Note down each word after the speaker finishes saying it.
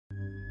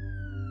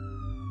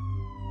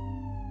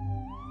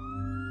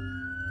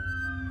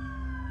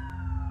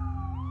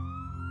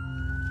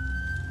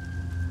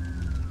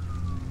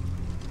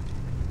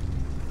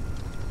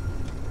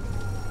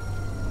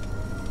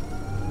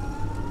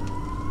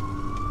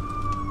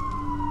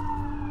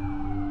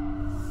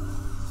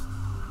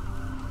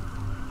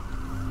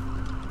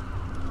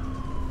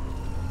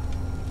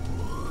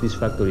This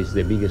factory is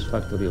the biggest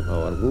factory of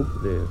our group,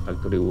 the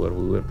factory where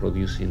we were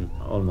producing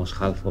almost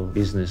half of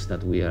business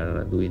that we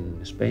are doing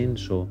in Spain.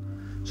 So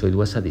it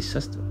was a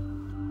disaster,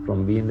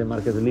 from being the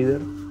market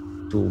leader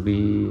to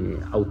be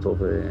out of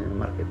the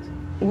market.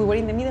 We were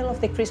in the middle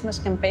of the Christmas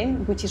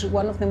campaign, which is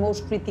one of the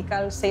most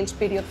critical sales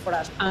periods for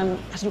us. And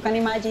as you can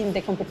imagine, the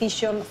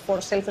competition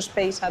for shelf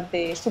space at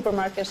the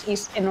supermarkets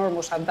is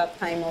enormous at that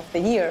time of the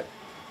year.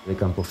 The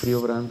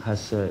Campofrio brand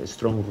has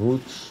strong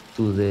roots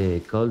to the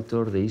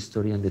culture, the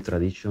history, and the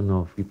tradition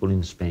of people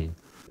in Spain.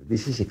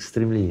 This is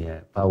extremely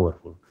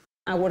powerful.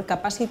 Our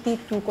capacity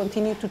to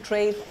continue to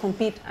trade,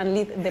 compete, and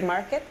lead the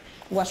market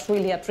was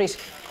really at risk.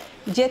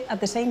 Yet,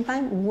 at the same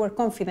time, we were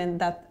confident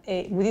that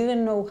we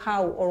didn't know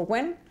how or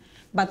when,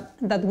 but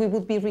that we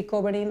would be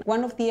recovering.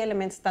 One of the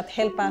elements that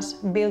helped us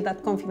build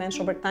that confidence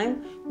over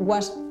time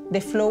was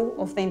the flow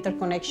of the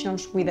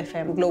interconnections with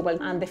FM Global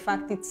and the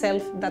fact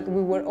itself that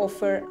we were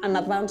offered an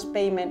advance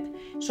payment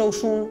so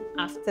soon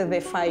after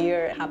the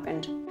fire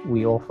happened.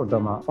 We offered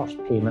them a first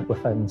payment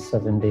within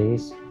 7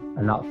 days,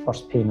 and that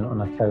first payment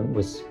on account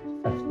was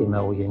 50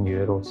 million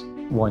euros.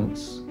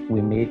 Once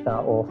we made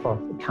that offer,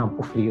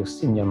 Campofrio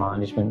senior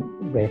management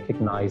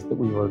recognised that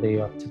we were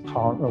there to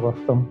partner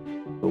with them.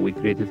 We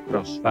created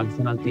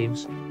cross-functional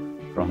teams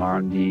from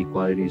R&D,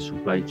 quality,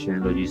 supply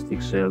chain,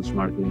 logistics, sales,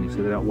 marketing,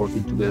 etc.,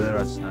 working together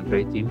as a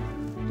great team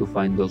to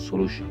find those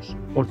solutions.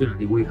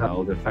 Fortunately, we have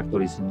other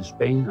factories in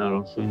Spain and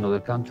also in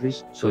other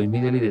countries, so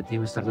immediately the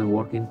team started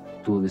working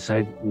to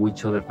decide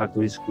which other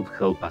factories could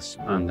help us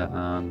and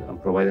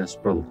provide us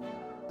product.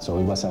 So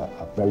it was a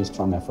very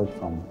strong effort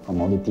from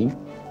all the team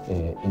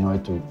in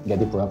order to get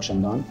the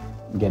production done,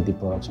 get the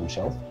products on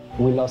shelf.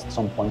 We lost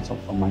some points of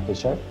market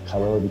share,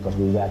 however, because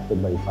we reacted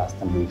very fast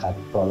and we had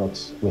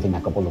products within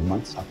a couple of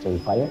months after the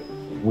fire.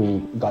 We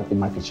got the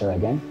market share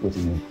again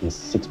within these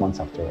 6 months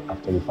after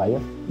the fire.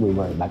 We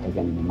were back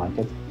again in the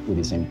market with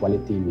the same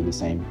quality, with the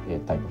same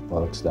type of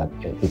products that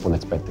people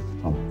expected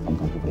from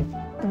Campofrio.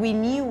 We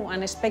knew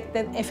and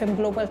expected FM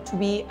Global to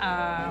be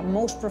a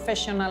most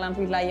professional and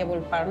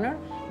reliable partner.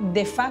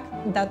 The fact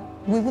that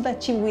we would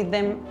achieve with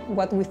them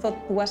what we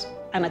thought was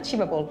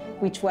unachievable,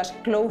 which was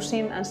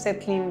closing and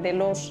settling the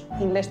loss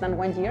in less than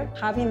 1 year.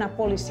 Having a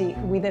policy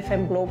with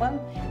FM Global,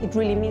 it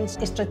really means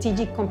a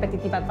strategic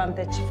competitive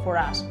advantage for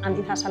us, and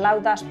it has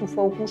allowed us to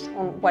focus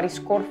on what is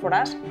core for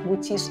us,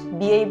 which is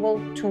be able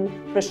to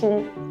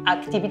resume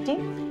activity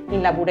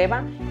in La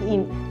Bureba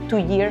in 2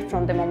 years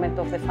from the moment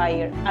of the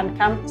fire and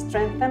come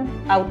strengthened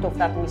out of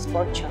that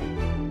misfortune.